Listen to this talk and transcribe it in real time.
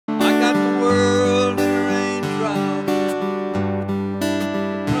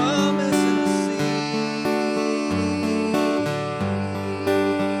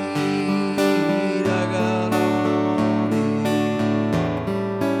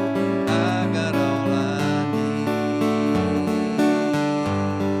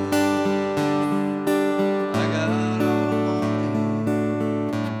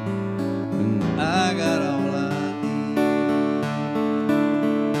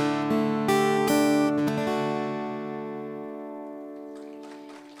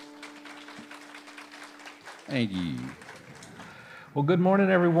Thank you. Well, good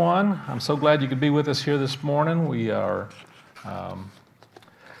morning, everyone. I'm so glad you could be with us here this morning. We're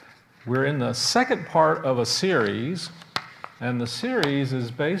in the second part of a series, and the series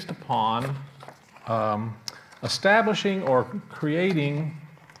is based upon establishing or creating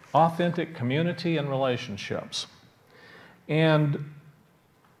authentic community and relationships. And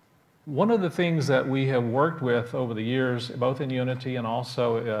one of the things that we have worked with over the years, both in Unity and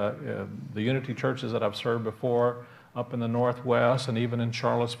also the Unity churches that I've served before, up in the Northwest and even in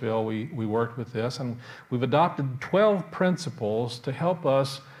Charlottesville, we worked with this. And we've adopted 12 principles to help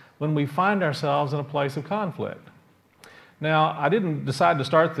us when we find ourselves in a place of conflict. Now, I didn't decide to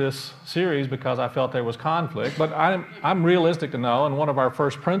start this series because I felt there was conflict, but I'm realistic to know, and one of our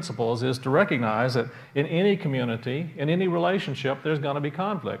first principles is to recognize that in any community, in any relationship, there's going to be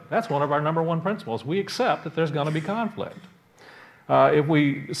conflict. That's one of our number one principles. We accept that there's going to be conflict. If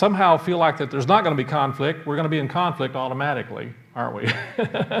we somehow feel like that there's not going to be conflict, we're going to be in conflict automatically, aren't we?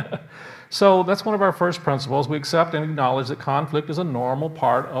 So that's one of our first principles. We accept and acknowledge that conflict is a normal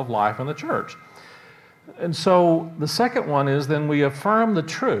part of life in the church. And so the second one is then we affirm the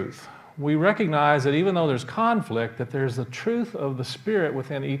truth. We recognize that even though there's conflict, that there's the truth of the Spirit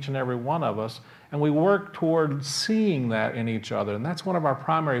within each and every one of us, and we work toward seeing that in each other. And that's one of our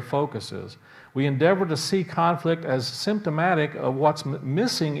primary focuses. We endeavor to see conflict as symptomatic of what's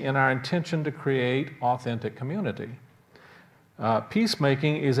missing in our intention to create authentic community.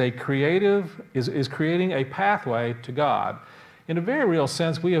 Peacemaking is creating a pathway to God. In a very real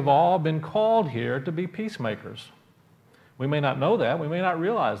sense, we have all been called here to be peacemakers. We may not know that, we may not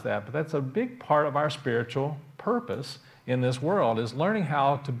realize that, but that's a big part of our spiritual purpose in this world, is learning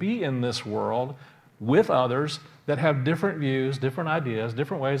how to be in this world with others that have different views, different ideas,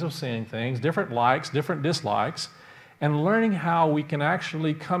 different ways of seeing things, different likes, different dislikes, and learning how we can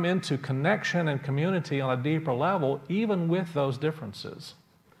actually come into connection and community on a deeper level, even with those differences.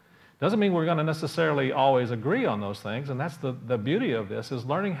 Doesn't mean we're going to necessarily always agree on those things, and that's the beauty of this, is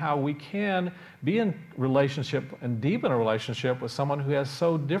learning how we can be in relationship and deepen a relationship with someone who has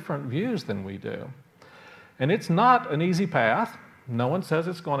so different views than we do. And it's not an easy path. No one says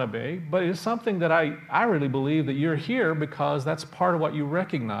it's going to be, but it's something that I really believe that you're here because that's part of what you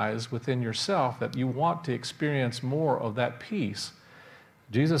recognize within yourself, that you want to experience more of that peace.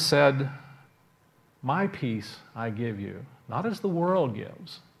 Jesus said, "My peace I give you, not as the world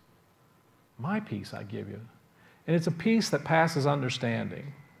gives. My peace I give you." And it's a peace that passes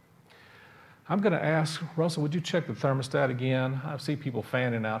understanding. I'm going to ask, Russell, would you check the thermostat again? I see people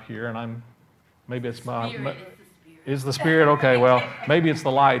fanning out here, and maybe it's my... Is the Spirit? Okay, well, maybe it's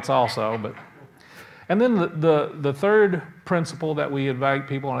the lights also. But and then the third principle that we invite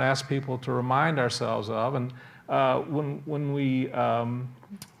people and ask people to remind ourselves of, and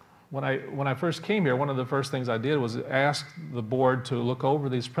when I first came here, one of the first things I did was ask the board to look over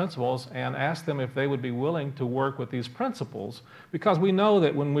these principles and ask them if they would be willing to work with these principles, because we know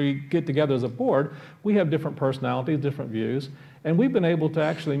that when we get together as a board, we have different personalities, different views, and we've been able to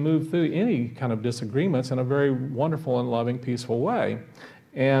actually move through any kind of disagreements in a very wonderful and loving, peaceful way.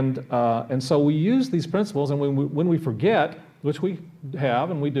 And so we use these principles, and when we forget, which we have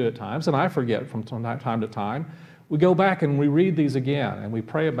and we do at times, and I forget from time to time, we go back and we read these again, and we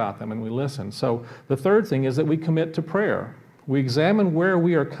pray about them, and we listen. So the third thing is that we commit to prayer. We examine where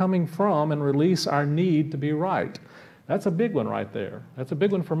we are coming from and release our need to be right. That's a big one right there. That's a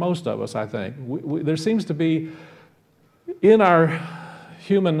big one for most of us, I think. There seems to be, in our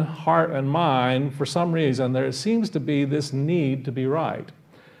human heart and mind, for some reason, there seems to be this need to be right.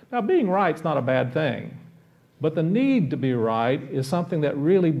 Now, being right is not a bad thing. But the need to be right is something that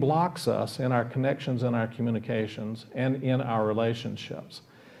really blocks us in our connections and our communications and in our relationships.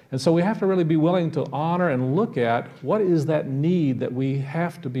 And so we have to really be willing to honor and look at what is that need that we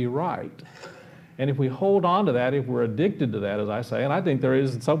have to be right. And if we hold on to that, if we're addicted to that, as I say, and I think there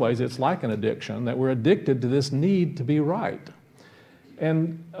is, in some ways, it's like an addiction, that we're addicted to this need to be right.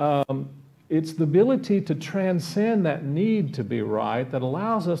 And it's the ability to transcend that need to be right that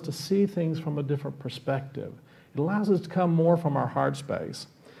allows us to see things from a different perspective. It allows us to come more from our heart space.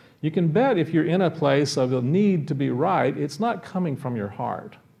 You can bet if you're in a place of a need to be right, it's not coming from your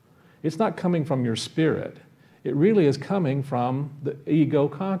heart. It's not coming from your spirit. It really is coming from the ego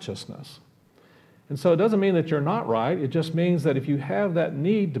consciousness. And so it doesn't mean that you're not right. It just means that if you have that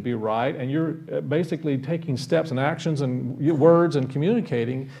need to be right and you're basically taking steps and actions and words and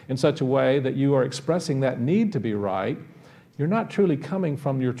communicating in such a way that you are expressing that need to be right, you're not truly coming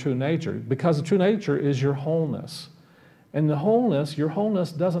from your true nature, because the true nature is your wholeness. And the wholeness, your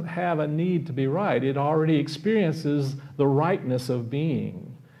wholeness doesn't have a need to be right. It already experiences the rightness of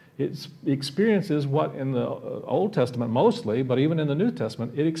being. it experiences what in the Old Testament mostly, but even in the New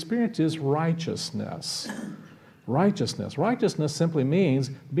Testament, it experiences righteousness. Righteousness. Righteousness simply means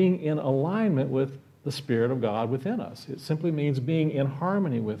being in alignment with the Spirit of God within us. It simply means being in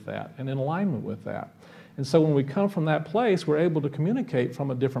harmony with that and in alignment with that. And so when we come from that place, we're able to communicate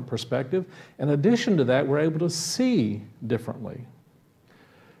from a different perspective. In addition to that, we're able to see differently.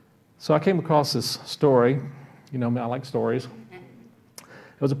 So I came across this story. You know me, I like stories.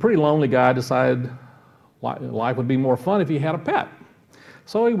 It was a pretty lonely guy, decided life would be more fun if he had a pet.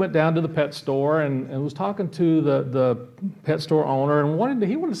 So he went down to the pet store and was talking to the pet store owner, and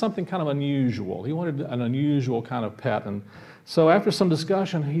he wanted something kind of unusual. He wanted an unusual kind of pet. And so after some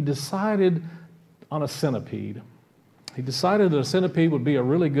discussion, he decided on a centipede. He decided that a centipede would be a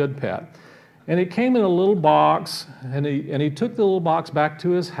really good pet. And it came in a little box, and he took the little box back to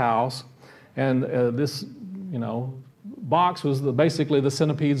his house, and this, box was basically the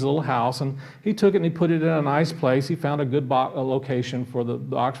centipede's little house, and he took it and he put it in a nice place. He found a good location for the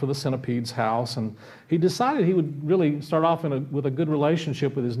box for the centipede's house, and he decided he would really start off with a good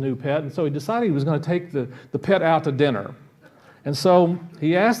relationship with his new pet, and so he decided he was going to take the pet out to dinner. And so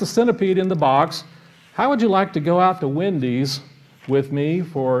he asked the centipede in the box, "How would you like to go out to Wendy's with me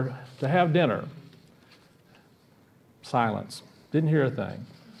to have dinner?" Silence. Didn't hear a thing.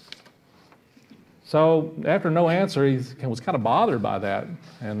 So after no answer, he was kind of bothered by that,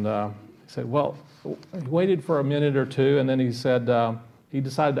 and he said, well, he waited for a minute or two, and then he said, he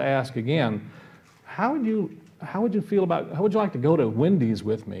decided to ask again, how would you like to go to Wendy's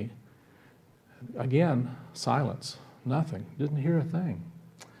with me? Again, silence, nothing, didn't hear a thing.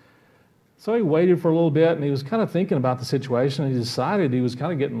 So he waited for a little bit, and he was kind of thinking about the situation, and he decided he was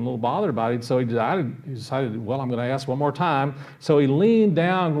kind of getting a little bothered by it, so he decided, well, I'm going to ask one more time. So he leaned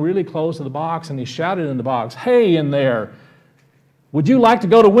down really close to the box, and he shouted in the box, "Hey, in there, would you like to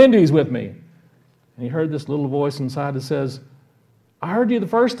go to Wendy's with me?" And he heard this little voice inside that says, "I heard you the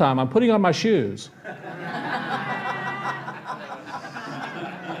first time. I'm putting on my shoes."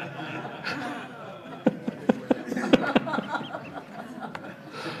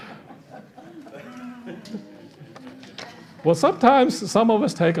 Well, sometimes some of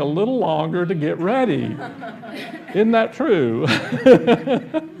us take a little longer to get ready. Isn't that true?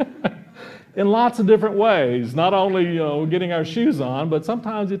 In lots of different ways. Not only getting our shoes on, but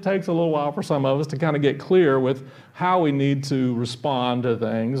sometimes it takes a little while for some of us to kind of get clear with how we need to respond to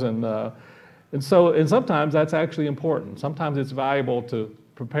things. And sometimes that's actually important. Sometimes it's valuable to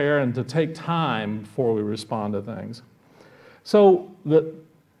prepare and to take time before we respond to things. So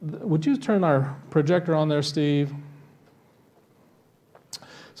would you turn our projector on there, Steve?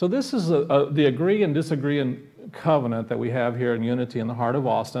 So this is the agree and disagree and covenant that we have here in Unity in the heart of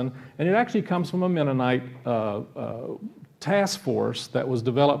Austin, and it actually comes from a Mennonite task force that was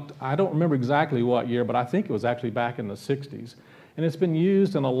developed, I don't remember exactly what year, but I think it was actually back in the 60s. And it's been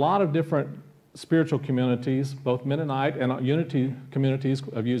used in a lot of different spiritual communities, both Mennonite and Unity communities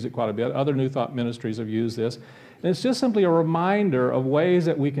have used it quite a bit. Other New Thought ministries have used this. And it's just simply a reminder of ways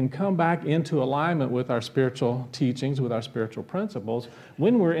that we can come back into alignment with our spiritual teachings, with our spiritual principles,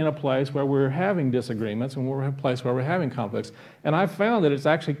 when we're in a place where we're having disagreements, and we're in a place where we're having conflicts. And I've found that it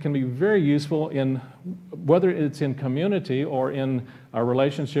actually can be very useful in, whether it's in community or in our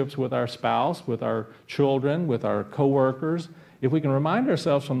relationships with our spouse, with our children, with our coworkers. If we can remind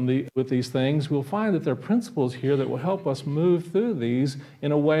ourselves with these things, we'll find that there are principles here that will help us move through these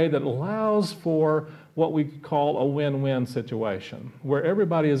in a way that allows for what we call a win-win situation, where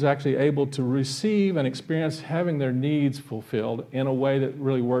everybody is actually able to receive and experience having their needs fulfilled in a way that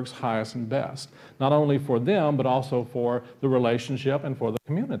really works highest and best, not only for them, but also for the relationship and for the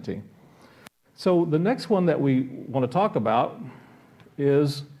community. So the next one that we want to talk about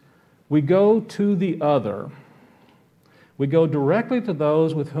is we go to the other. We go directly to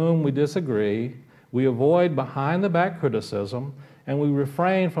those with whom we disagree, we avoid behind-the-back criticism, and we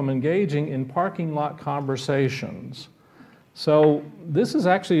refrain from engaging in parking lot conversations. So this is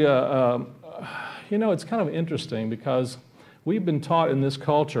actually it's kind of interesting because we've been taught in this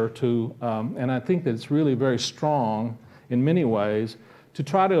culture to, and I think that it's really very strong in many ways, to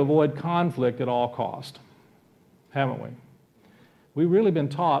try to avoid conflict at all cost, haven't we? We've really been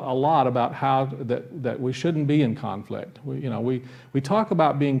taught a lot about how that we shouldn't be in conflict. We talk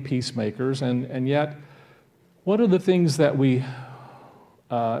about being peacemakers, and yet one of the things that we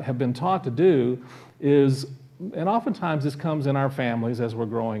have been taught to do is, and oftentimes this comes in our families as we're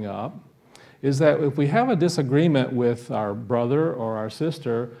growing up, is that if we have a disagreement with our brother or our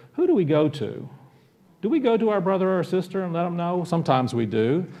sister, who do we go to? Do we go to our brother or sister and let them know? Sometimes we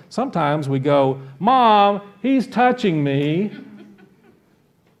do. Sometimes we go, "Mom, he's touching me."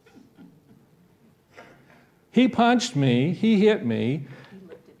 He punched me. He hit me.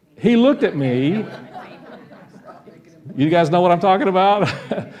 He looked at me. You guys know what I'm talking about?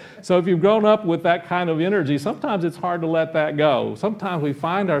 So if you've grown up with that kind of energy, sometimes it's hard to let that go. Sometimes we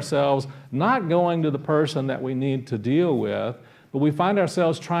find ourselves not going to the person that we need to deal with, but we find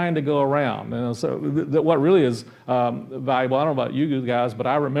ourselves trying to go around. And so what really is valuable, I don't know about you guys, but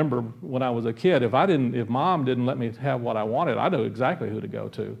I remember when I was a kid, if mom didn't let me have what I wanted, I knew exactly who to go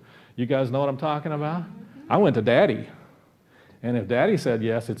to. You guys know what I'm talking about? I went to daddy. And if daddy said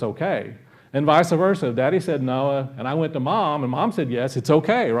yes, it's okay. And vice versa. If daddy said no, and I went to mom, and mom said yes, it's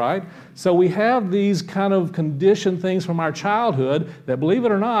okay, right? So we have these kind of conditioned things from our childhood that, believe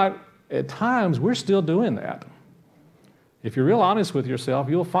it or not, at times we're still doing that. If you're real honest with yourself,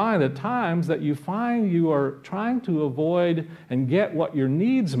 you'll find at times that you are trying to avoid and get what your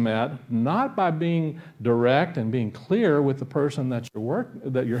needs met, not by being direct and being clear with the person that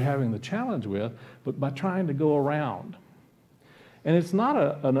you're having the challenge with, but by trying to go around. And it's not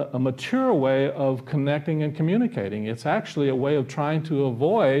a mature way of connecting and communicating. It's actually a way of trying to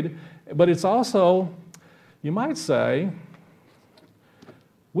avoid, but it's also, you might say,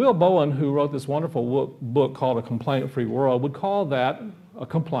 Will Bowen, who wrote this wonderful book called A Complaint-Free World, would call that a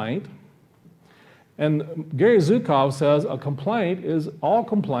complaint. And Gary Zukov says a complaint is all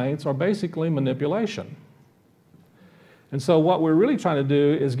complaints are basically manipulation. And so what we're really trying to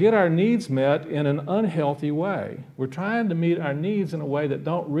do is get our needs met in an unhealthy way. We're trying to meet our needs in a way that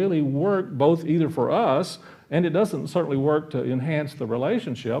don't really work both either for us, and it doesn't certainly work to enhance the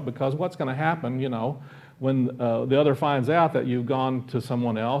relationship, because what's going to happen, when the other finds out that you've gone to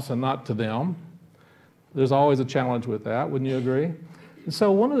someone else and not to them, there's always a challenge with that, wouldn't you agree? And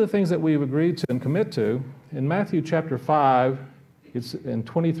so one of the things that we've agreed to and commit to, in Matthew chapter 5, it's in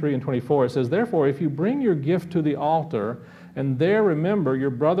 23 and 24, it says, "Therefore, if you bring your gift to the altar, and there remember your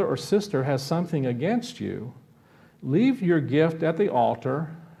brother or sister has something against you, leave your gift at the altar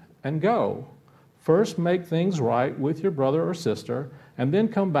and go. First make things right with your brother or sister, and then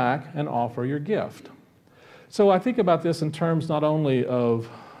come back and offer your gift." So I think about this in terms not only of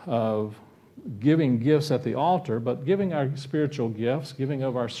giving gifts at the altar, but giving our spiritual gifts, giving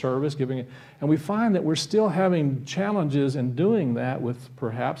of our service, and we find that we're still having challenges in doing that with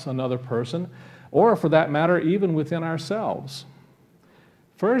perhaps another person, or for that matter, even within ourselves.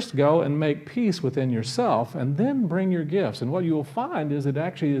 First, go and make peace within yourself, and then bring your gifts. And what you will find is it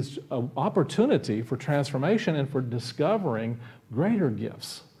actually is an opportunity for transformation and for discovering greater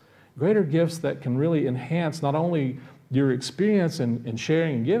gifts that can really enhance not only your experience in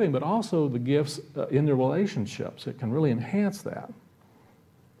sharing and giving, but also the gifts in the relationships. It can really enhance that.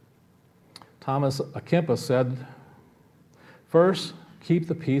 Thomas à Kempis said, first, keep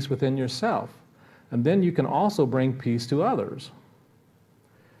the peace within yourself, and then you can also bring peace to others.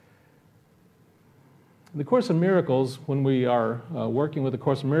 In the Course in Miracles, when we are working with the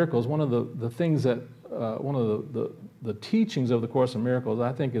Course in Miracles, one of the things that, one of the teachings of the Course in Miracles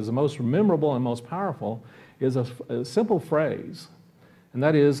I think is the most memorable and most powerful is a simple phrase, and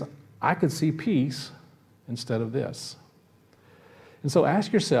that is, I could see peace instead of this. And so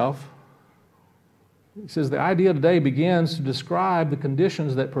ask yourself, he says, the idea today begins to describe the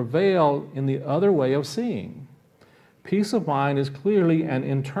conditions that prevail in the other way of seeing. Peace of mind is clearly an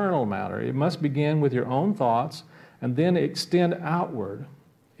internal matter. It must begin with your own thoughts and then extend outward.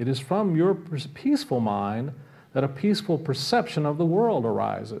 It is from your peaceful mind that a peaceful perception of the world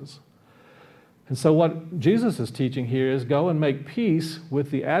arises. And so what Jesus is teaching here is go and make peace with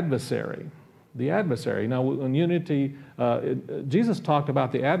the adversary. The adversary. Now, in unity, Jesus talked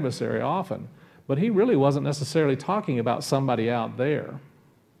about the adversary often, but he really wasn't necessarily talking about somebody out there.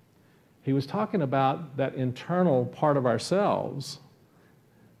 He was talking about that internal part of ourselves.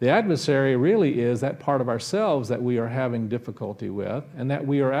 The adversary really is that part of ourselves that we are having difficulty with, and that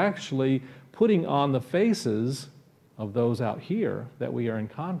we are actually putting on the faces of those out here that we are in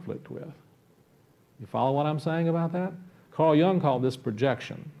conflict with. You follow what I'm saying about that? Carl Jung called this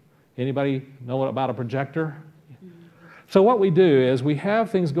projection. Anybody know about a projector? So what we do is we have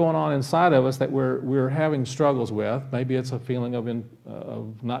things going on inside of us that we're having struggles with. Maybe it's a feeling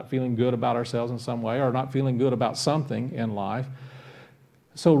of not feeling good about ourselves in some way, or not feeling good about something in life.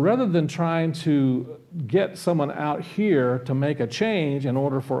 So rather than trying to get someone out here to make a change in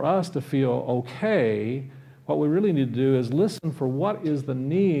order for us to feel okay, what we really need to do is listen for what is the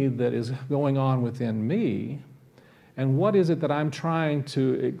need that is going on within me, and what is it that I'm trying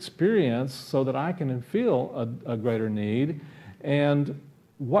to experience so that I can feel a greater need, and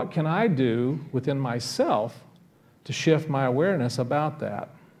what can I do within myself to shift my awareness about that.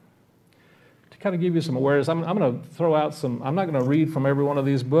 To kind of give you some awareness. I'm going to throw out some, I'm not going to read from every one of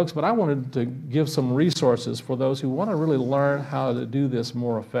these books, but I wanted to give some resources for those who want to really learn how to do this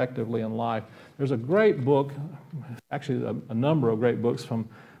more effectively in life. There's a great book, actually a number of great books from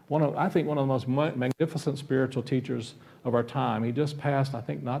I think one of the most magnificent spiritual teachers of our time. He just passed, I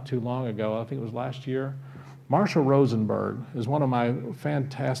think, not too long ago. I think it was last year. Marshall Rosenberg is one of my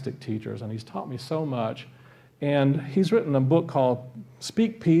fantastic teachers, and he's taught me so much. And he's written a book called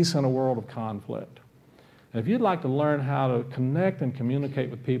Speak Peace in a World of Conflict. And if you'd like to learn how to connect and communicate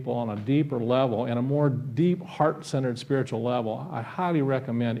with people on a deeper level, and a more deep, heart-centered spiritual level, I highly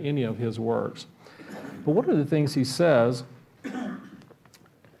recommend any of his works. But one of the things he says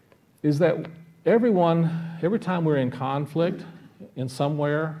is that every time we're in conflict in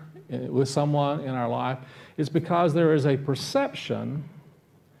somewhere with someone in our life, it's because there is a perception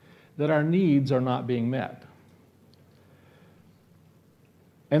that our needs are not being met.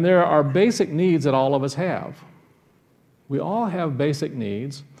 And there are basic needs that all of us have. We all have basic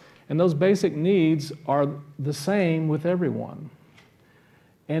needs, and those basic needs are the same with everyone.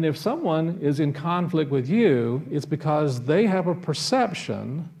 And if someone is in conflict with you, it's because they have a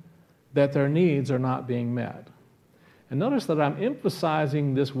perception that their needs are not being met. And notice that I'm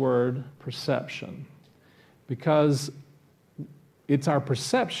emphasizing this word perception, because it's our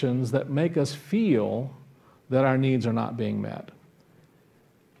perceptions that make us feel that our needs are not being met.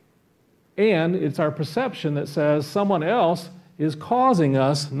 And it's our perception that says someone else is causing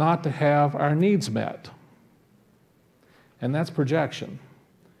us not to have our needs met. And that's projection,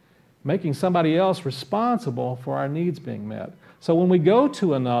 making somebody else responsible for our needs being met. So when we go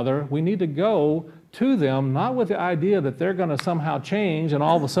to another, we need to go to them not with the idea that they're going to somehow change and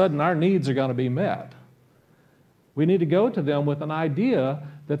all of a sudden our needs are going to be met. We need to go to them with an idea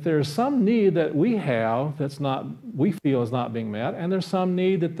that there's some need that we have we feel is not being met, and there's some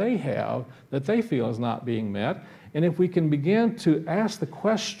need that they have that they feel is not being met. And if we can begin to ask the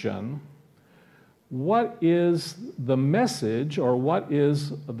question, what is the message, or what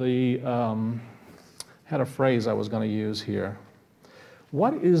is the, had a phrase I was going to use here.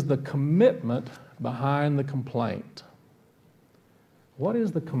 What is the commitment behind the complaint? What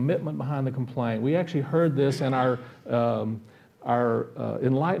is the commitment behind the complaint? We actually heard this in our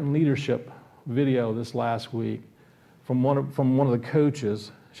Enlightened Leadership video this last week from one of the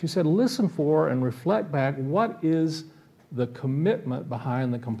coaches. She said, listen for and reflect back, what is the commitment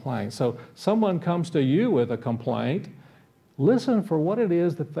behind the complaint? So someone comes to you with a complaint, listen for what it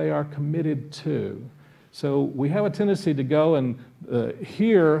is that they are committed to. So we have a tendency to go and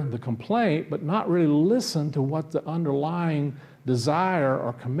hear the complaint, but not really listen to what the underlying desire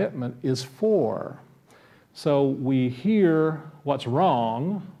or commitment is for. So we hear what's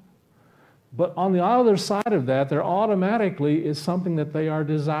wrong, but on the other side of that, there automatically is something that they are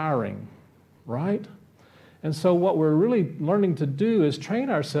desiring, right? And so what we're really learning to do is train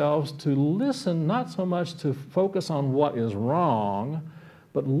ourselves to listen, not so much to focus on what is wrong,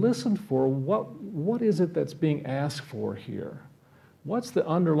 but listen for what is it that's being asked for here? What's the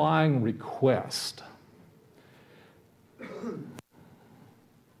underlying request?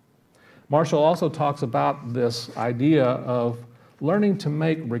 Marshall also talks about this idea of learning to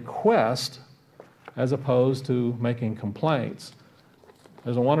make requests as opposed to making complaints.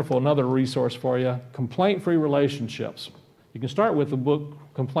 There's a wonderful another resource for you, Complaint-Free Relationships. You can start with the book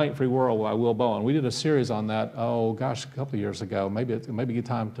Complaint-Free World by Will Bowen. We did a series on that, oh gosh, a couple of years ago. Maybe get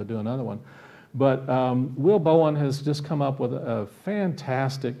time to do another one. But Will Bowen has just come up with a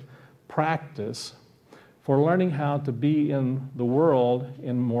fantastic practice for learning how to be in the world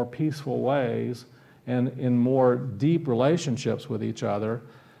in more peaceful ways and in more deep relationships with each other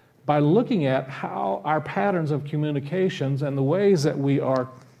by looking at how our patterns of communications and the ways that we are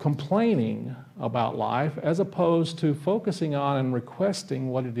complaining about life as opposed to focusing on and requesting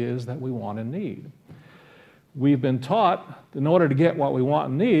what it is that we want and need. We've been taught in order to get what we want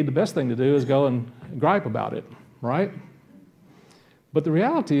and need, the best thing to do is go and gripe about it, right? But the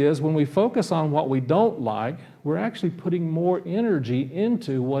reality is when we focus on what we don't like, we're actually putting more energy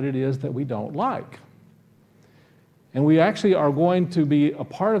into what it is that we don't like. And we actually are going to be a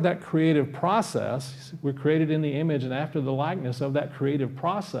part of that creative process. We're created in the image and after the likeness of that creative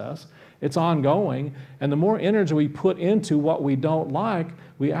process. It's ongoing, and the more energy we put into what we don't like,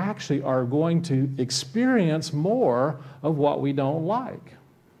 we actually are going to experience more of what we don't like.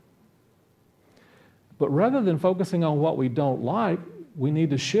 But rather than focusing on what we don't like, we need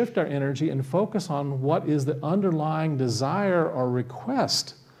to shift our energy and focus on what is the underlying desire or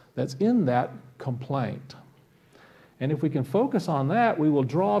request that's in that complaint. And if we can focus on that, we will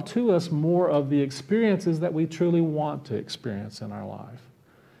draw to us more of the experiences that we truly want to experience in our life.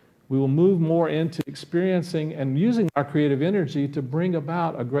 We will move more into experiencing and using our creative energy to bring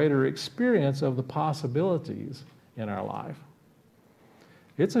about a greater experience of the possibilities in our life.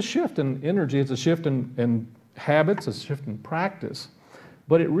 It's a shift in energy, it's a shift in habits, it's a shift in practice,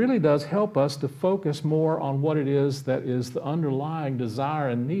 but it really does help us to focus more on what it is that is the underlying desire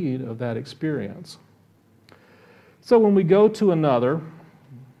and need of that experience. So when we go to another,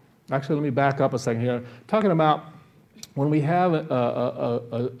 actually let me back up a second here, talking about when we have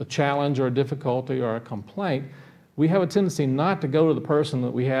a challenge or a difficulty or a complaint, we have a tendency not to go to the person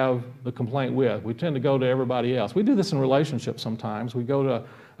that we have the complaint with. We tend to go to everybody else. We do this in relationships sometimes. We go to,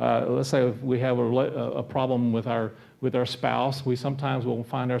 let's say if we have a problem with our spouse, we sometimes will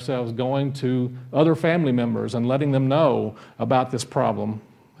find ourselves going to other family members and letting them know about this problem.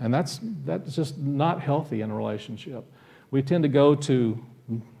 And that's just not healthy in a relationship. We tend to go to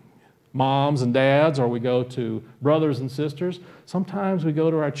moms and dads, or we go to brothers and sisters. Sometimes we go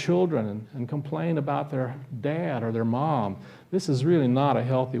to our children and complain about their dad or their mom. This is really not a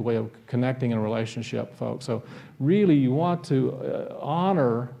healthy way of connecting in a relationship, folks. So really you want to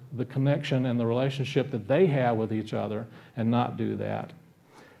honor the connection and the relationship that they have with each other and not do that.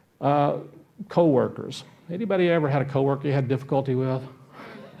 Co-workers. Anybody ever had a co-worker you had difficulty with?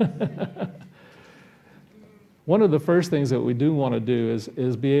 One of the first things that we do want to do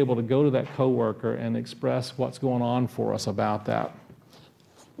is be able to go to that coworker and express what's going on for us about that.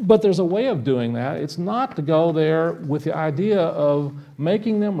 But there's a way of doing that. It's not to go there with the idea of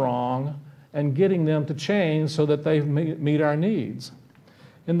making them wrong and getting them to change so that they meet our needs.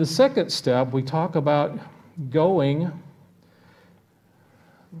 In the second step, we talk about going,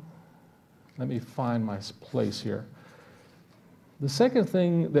 let me find my place here. The second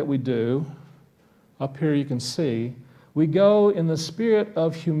thing that we do, up here you can see, we go in the spirit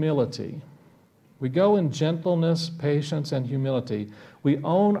of humility. We go in gentleness, patience, and humility. We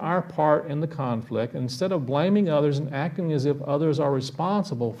own our part in the conflict, and instead of blaming others and acting as if others are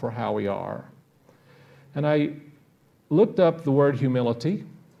responsible for how we are. And I looked up the word humility,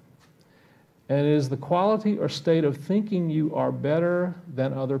 and it is the quality or state of thinking you are better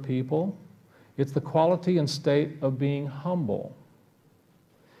than other people. It's the quality and state of being humble.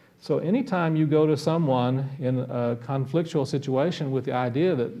 So anytime you go to someone in a conflictual situation with the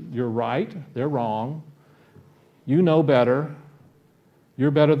idea that you're right, they're wrong, you know better,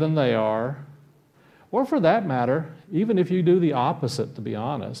 you're better than they are, or for that matter, even if you do the opposite, to be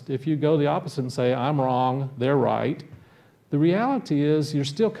honest, if you go the opposite and say, I'm wrong, they're right, the reality is you're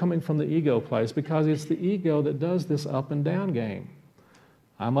still coming from the ego place, because it's the ego that does this up and down game.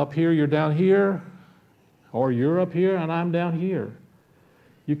 I'm up here, you're down here, or you're up here and I'm down here.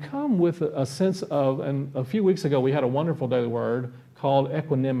 You come with a sense of, and a few weeks ago we had a wonderful daily word called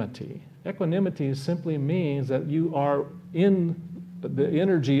equanimity. Equanimity simply means that you are in the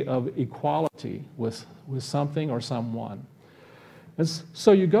energy of equality with something or someone. And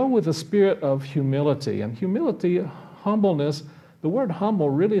so you go with a spirit of humility. And humility, humbleness, the word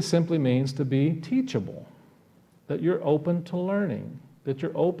humble really simply means to be teachable, that you're open to learning, that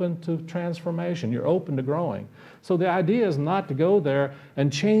you're open to transformation, you're open to growing. So the idea is not to go there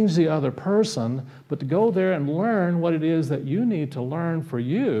and change the other person, but to go there and learn what it is that you need to learn for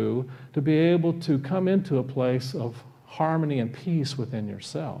you to be able to come into a place of harmony and peace within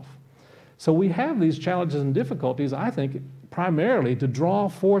yourself. So we have these challenges and difficulties, I think, primarily to draw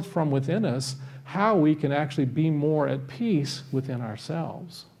forth from within us how we can actually be more at peace within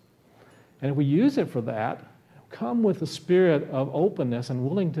ourselves. And if we use it for that, come with a spirit of openness and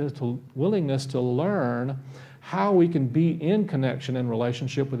willingness to learn how we can be in connection and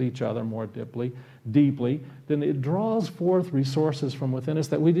relationship with each other more deeply, then it draws forth resources from within us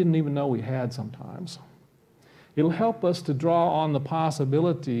that we didn't even know we had sometimes. It'll help us to draw on the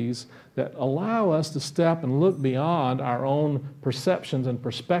possibilities that allow us to step and look beyond our own perceptions and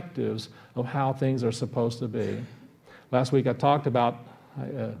perspectives of how things are supposed to be. Last week I talked about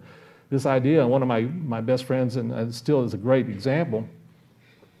this idea, and one of my best friends, and it still is a great example,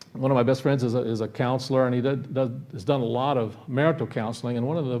 one of my best friends is a counselor, and he has done a lot of marital counseling, and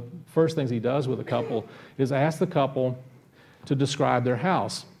one of the first things he does with a couple is ask the couple to describe their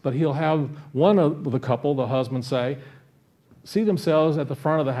house. But he'll have one of the couple, the husband, see themselves at the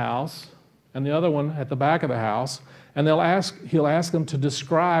front of the house, and the other one at the back of the house, and he'll ask them to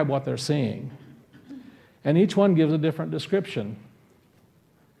describe what they're seeing. And each one gives a different description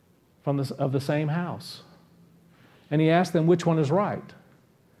of the same house. And he asks them which one is right.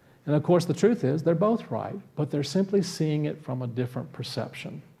 And of course the truth is they're both right, but they're simply seeing it from a different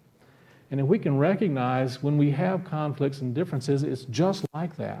perception. And if we can recognize when we have conflicts and differences, it's just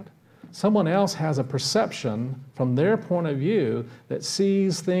like that. someone else has a perception from their point of view that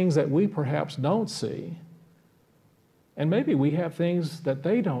sees things that we perhaps don't see. And maybe we have things that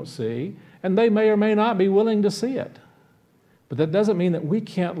they don't see, and they may or may not be willing to see it. But that doesn't mean that we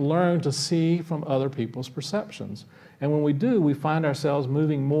can't learn to see from other people's perceptions. And when we do, we find ourselves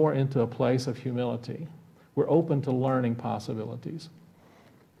moving more into a place of humility. We're open to learning possibilities.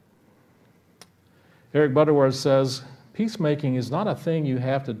 Eric Butterworth says, peacemaking is not a thing you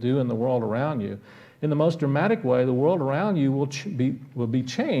have to do in the world around you. In the most dramatic way, the world around you will be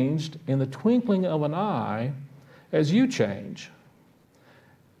changed in the twinkling of an eye as you change.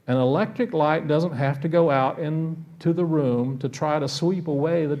 An electric light doesn't have to go out into the room to try to sweep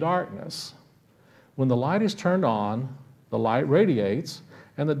away the darkness. When the light is turned on, the light radiates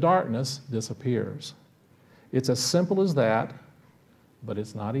and the darkness disappears. It's as simple as that, but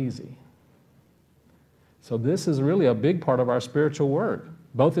it's not easy. So this is really a big part of our spiritual work,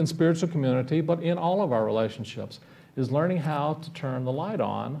 both in spiritual community, but in all of our relationships, is learning how to turn the light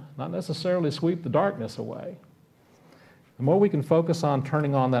on, not necessarily sweep the darkness away. The more we can focus on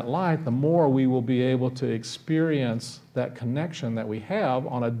turning on that light, the more we will be able to experience that connection that we have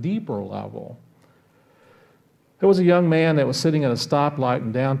on a deeper level. There was a young man that was sitting at a stoplight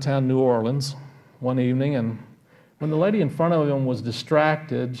in downtown New Orleans one evening, and when the lady in front of him was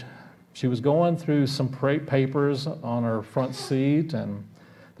distracted, she was going through some papers on her front seat, and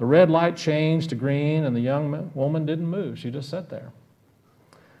the red light changed to green, and the young woman didn't move. She just sat there.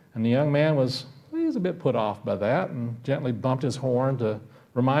 And the young man was a bit put off by that and gently bumped his horn to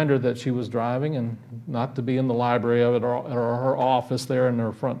remind her that she was driving and not to be in the library of it or her office there in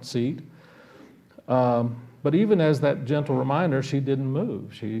her front seat. But even as that gentle reminder, she didn't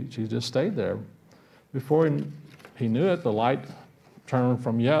move. She just stayed there. Before he knew it, the light turned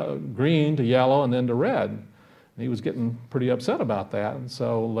from green to yellow and then to red. And he was getting pretty upset about that. And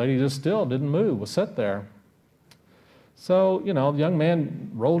so the lady just still didn't move, was sat there. So, the young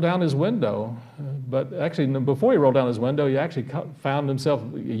man rolled down his window. But actually, before he rolled down his window, he actually found himself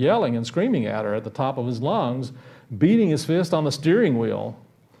yelling and screaming at her at the top of his lungs, beating his fist on the steering wheel.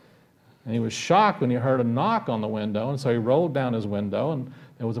 And he was shocked when he heard a knock on the window, and so he rolled down his window, and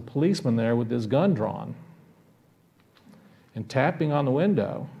there was a policeman there with his gun drawn and tapping on the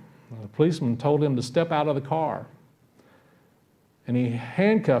window. The policeman told him to step out of the car. And he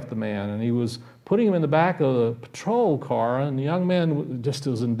handcuffed the man, and he was putting him in the back of the patrol car, and the young man just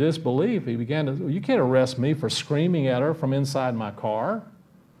was in disbelief. He began to, "You can't arrest me for screaming at her from inside my car."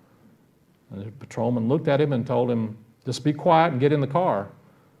 And the patrolman looked at him and told him, "Just be quiet and get in the car."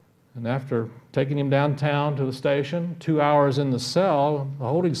 And after taking him downtown to the station, 2 hours in the cell, the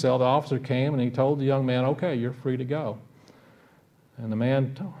holding cell, the officer came and he told the young man, "Okay, you're free to go." And the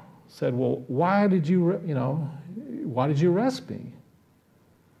man said, "Well, why did you arrest me?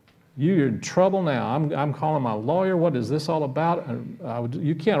 You're in trouble now. I'm calling my lawyer. What is this all about?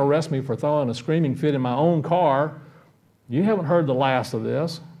 You can't arrest me for throwing a screaming fit in my own car. You haven't heard the last of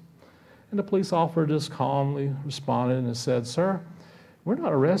this." And the police officer just calmly responded and said, "Sir, we're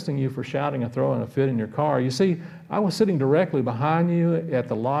not arresting you for shouting and throwing a fit in your car. You see, I was sitting directly behind you at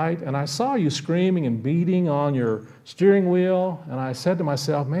the light, and I saw you screaming and beating on your steering wheel, and I said to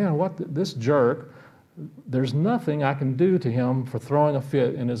myself, man, this jerk, there's nothing I can do to him for throwing a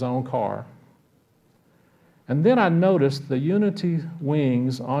fit in his own car. And then I noticed the Unity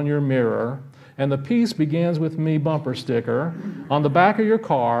wings on your mirror, and the Peace Begins With Me bumper sticker on the back of your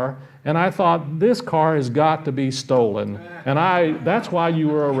car, and I thought, this car has got to be stolen. And that's why you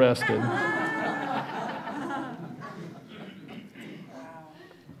were arrested."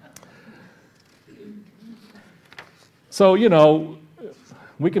 So,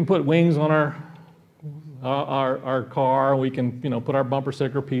 we can put wings on our car, we can, put our bumper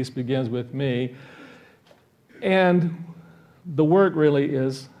sticker, "Peace Begins With Me." And the work really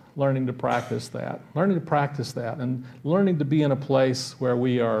is learning to practice that, and learning to be in a place where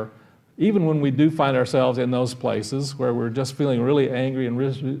we are, even when we do find ourselves in those places where we're just feeling really angry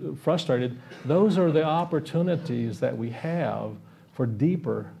and frustrated, those are the opportunities that we have for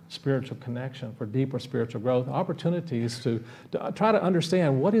deeper spiritual connection, for deeper spiritual growth, opportunities to try to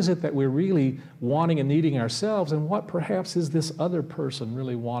understand what is it that we're really wanting and needing ourselves, and what perhaps is this other person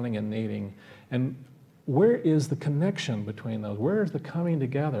really wanting and needing, and where is the connection between those? Where is the coming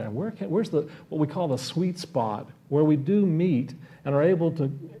together? And where's what we call the sweet spot, where we do meet and are able to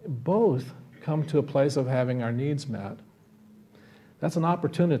both come to a place of having our needs met? That's an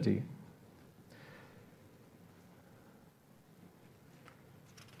opportunity.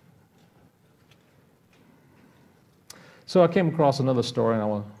 So I came across another story,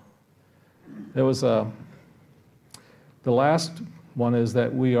 and there was the last one is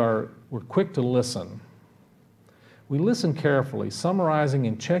that we're quick to listen. We listen carefully, summarizing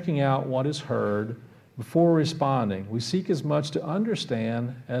and checking out what is heard before responding. We seek as much to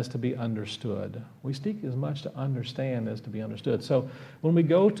understand as to be understood. We seek as much to understand as to be understood. So when we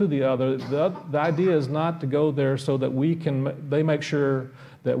go to the other, the idea is not to go there so that they make sure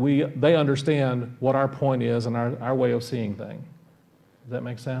that they understand what our point is and our way of seeing things. Does that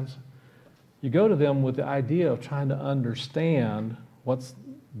make sense? You go to them with the idea of trying to understand what's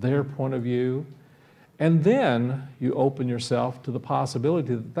their point of view, and then you open yourself to the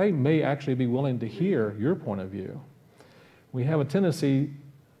possibility that they may actually be willing to hear your point of view. We have a tendency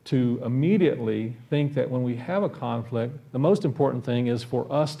to immediately think that when we have a conflict, the most important thing is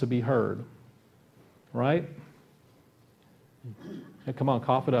for us to be heard, right? Hey, come on,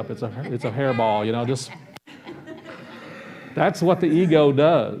 cough it up. It's a hairball, just. That's what the ego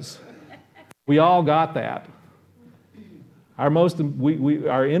does. We all got that.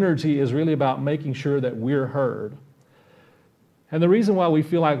 Our energy is really about making sure that we're heard. And the reason why we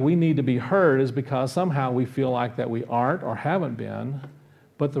feel like we need to be heard is because somehow we feel like that we aren't or haven't been.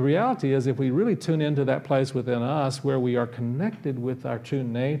 But the reality is, if we really tune into that place within us where we are connected with our true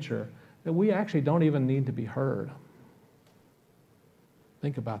nature, that we actually don't even need to be heard.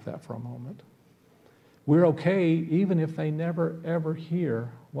 Think about that for a moment. We're okay even if they never, ever hear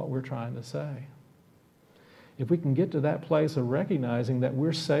what we're trying to say. If we can get to that place of recognizing that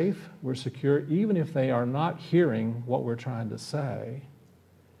we're safe, we're secure, even if they are not hearing what we're trying to say,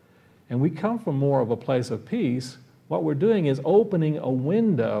 and we come from more of a place of peace, what we're doing is opening a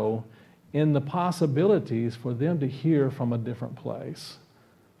window in the possibilities for them to hear from a different place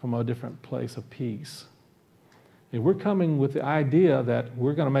of peace. If we're coming with the idea that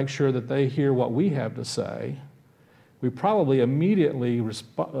we're going to make sure that they hear what we have to say, we probably immediately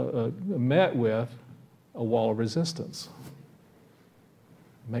met with a wall of resistance.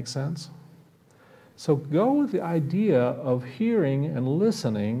 Make sense? So go with the idea of hearing and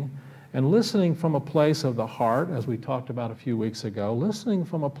listening from a place of the heart, as we talked about a few weeks ago, listening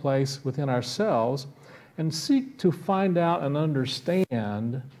from a place within ourselves, and seek to find out and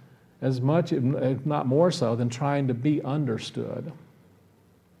understand as much, if not more so, than trying to be understood.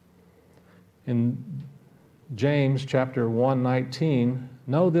 In James chapter 1:19,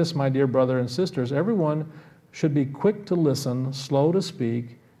 know this, my dear brother and sisters, everyone should be quick to listen, slow to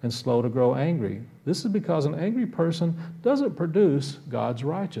speak, and slow to grow angry. This is because an angry person doesn't produce God's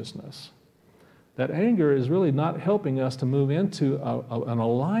righteousness. That anger is really not helping us to move into an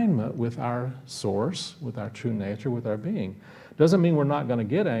alignment with our source, with our true nature, with our being. Doesn't mean we're not going to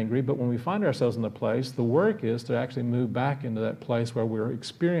get angry, but when we find ourselves in the place, the work is to actually move back into that place where we're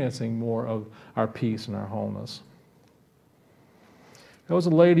experiencing more of our peace and our wholeness. There was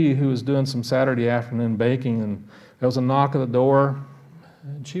a lady who was doing some Saturday afternoon baking, and there was a knock at the door,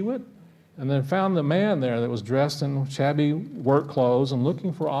 and she went and then found the man there that was dressed in shabby work clothes and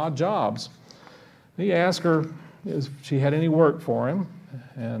looking for odd jobs. He asked her if she had any work for him,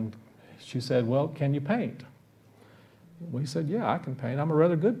 and she said, well, can you paint? Well, he said, yeah, I can paint. I'm a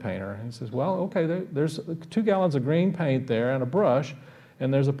rather good painter. And he says, well, okay, there's 2 gallons of green paint there and a brush,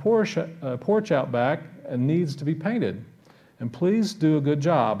 and there's a porch out back and needs to be painted. And please do a good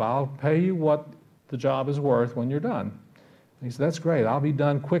job. I'll pay you what the job is worth when you're done. And he said, that's great. I'll be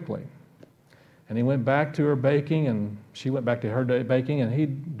done quickly. And he went back to her baking, and she went back to her baking, and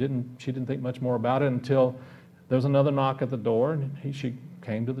she didn't think much more about it until there was another knock at the door, and she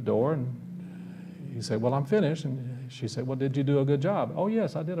came to the door, and he said, well, I'm finished. And she said, well, did you do a good job? Oh,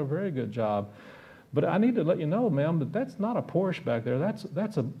 yes, I did a very good job. But I need to let you know, ma'am, that that's not a Porsche back there.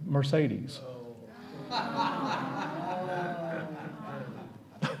 That's a Mercedes.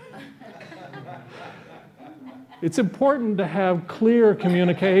 It's important to have clear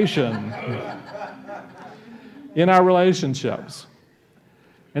communication in our relationships.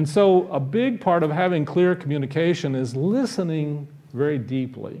 And so a big part of having clear communication is listening very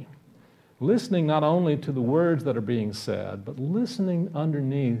deeply. Listening not only to the words that are being said, but listening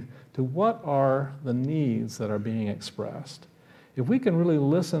underneath to what are the needs that are being expressed. If we can really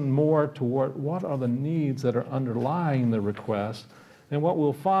listen more to what are the needs that are underlying the request, then what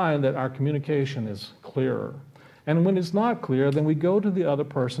we'll find that our communication is clearer. And when it's not clear, then we go to the other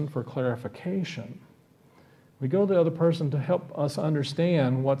person for clarification. We go to the other person to help us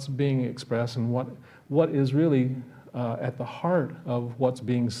understand what's being expressed and what is really at the heart of what's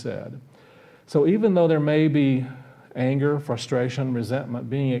being said. So even though there may be anger, frustration, resentment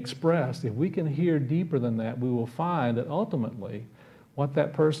being expressed, if we can hear deeper than that, we will find that ultimately what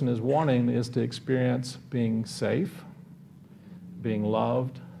that person is wanting is to experience being safe, being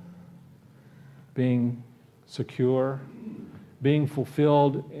loved, being secure, being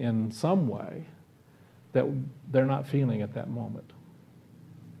fulfilled in some way that they're not feeling at that moment.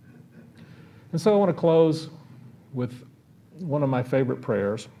 And so I want to close with one of my favorite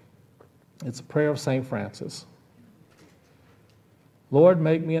prayers. It's a prayer of St. Francis. Lord,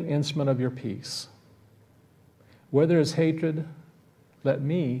 make me an instrument of your peace. Where there is hatred, let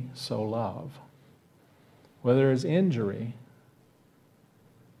me sow love. Where there is injury,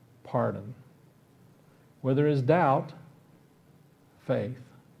 pardon. Where there is doubt, faith.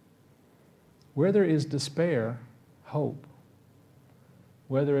 Where there is despair, hope.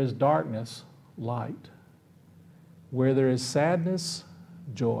 Where there is darkness, light. Where there is sadness,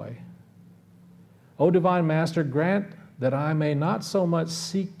 joy. O Divine Master, grant that I may not so much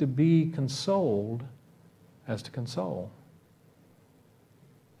seek to be consoled as to console,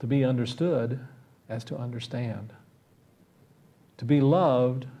 to be understood as to understand, to be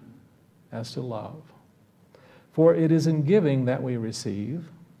loved as to love. For it is in giving that we receive,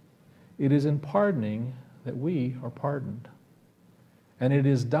 it is in pardoning that we are pardoned, and it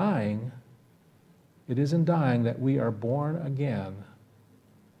is in dying that we are born again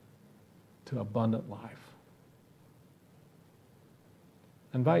to abundant life.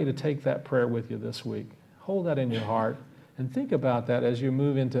 I invite you to take that prayer with you this week. Hold that in your heart and think about that as you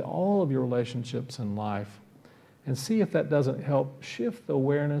move into all of your relationships in life, and see if that doesn't help shift the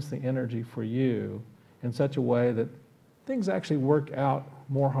awareness, the energy for you in such a way that things actually work out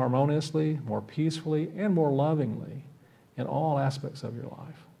more harmoniously, more peacefully, and more lovingly in all aspects of your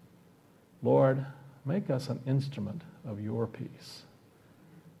life. Lord, make us an instrument of your peace.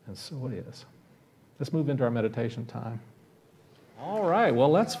 And so it is. Let's move into our meditation time. All right,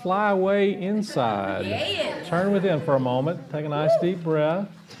 well, let's fly away inside. Yeah. Turn within for a moment. Take a nice deep breath.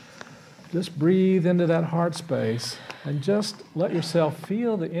 Just breathe into that heart space and just let yourself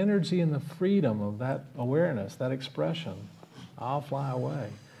feel the energy and the freedom of that awareness, that expression. I'll fly away.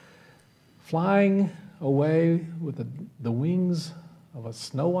 Flying away with the wings of a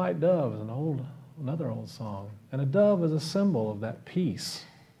snow white dove is another old song. And a dove is a symbol of that peace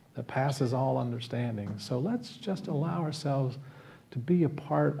that passes all understanding. So let's just allow ourselves to be a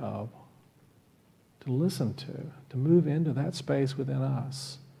part of, to listen to move into that space within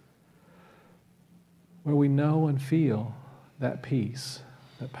us where we know and feel that peace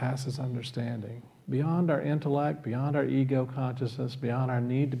that passes understanding, beyond our intellect, beyond our ego consciousness, beyond our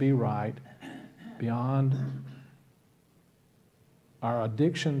need to be right, beyond our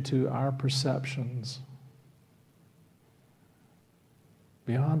addiction to our perceptions,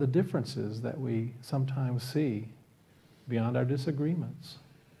 beyond the differences that we sometimes see, beyond our disagreements.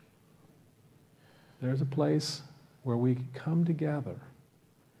 There's a place where we can come together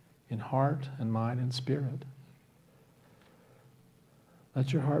in heart and mind and spirit.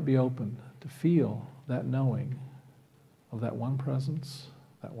 Let your heart be open to feel that knowing of that one presence,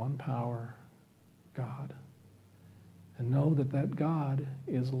 that one power, God. And know that that God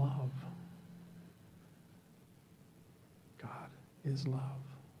is love. God is love.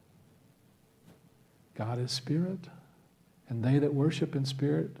 God is spirit, and they that worship in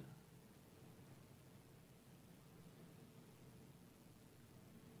spirit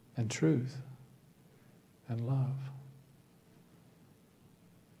and truth and love.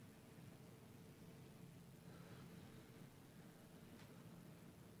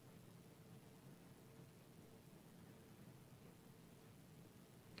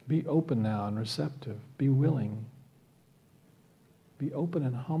 Be open now and receptive. Be willing. Be open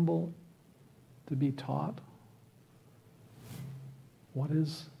and humble to be taught. What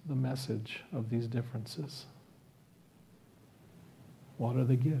is the message of these differences? What are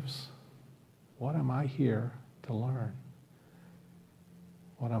the gifts? What am I here to learn?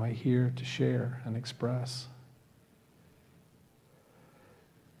 What am I here to share and express?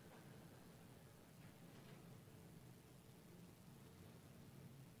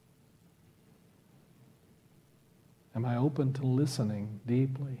 Am I open to listening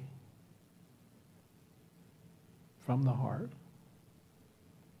deeply from the heart?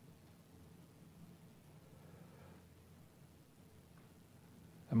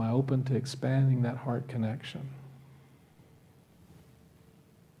 Am I open to expanding that heart connection?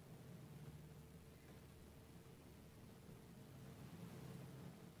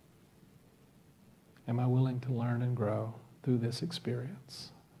 Am I willing to learn and grow through this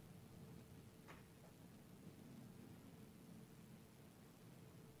experience?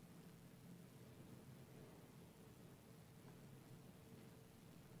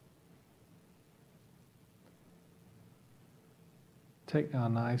 Take now a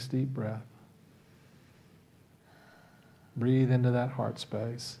nice deep breath. Breathe into that heart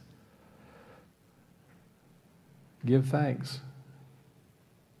space. Give thanks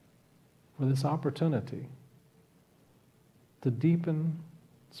for this opportunity to deepen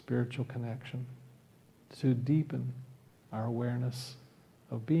spiritual connection, to deepen our awareness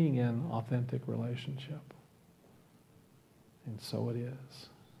of being in authentic relationship. And so it is.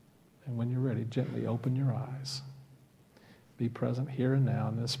 And when you're ready, gently open your eyes. Be present here and now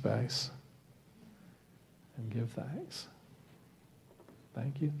in this space. And give thanks.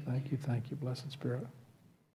 Thank you, thank you, thank you, Blessed Spirit.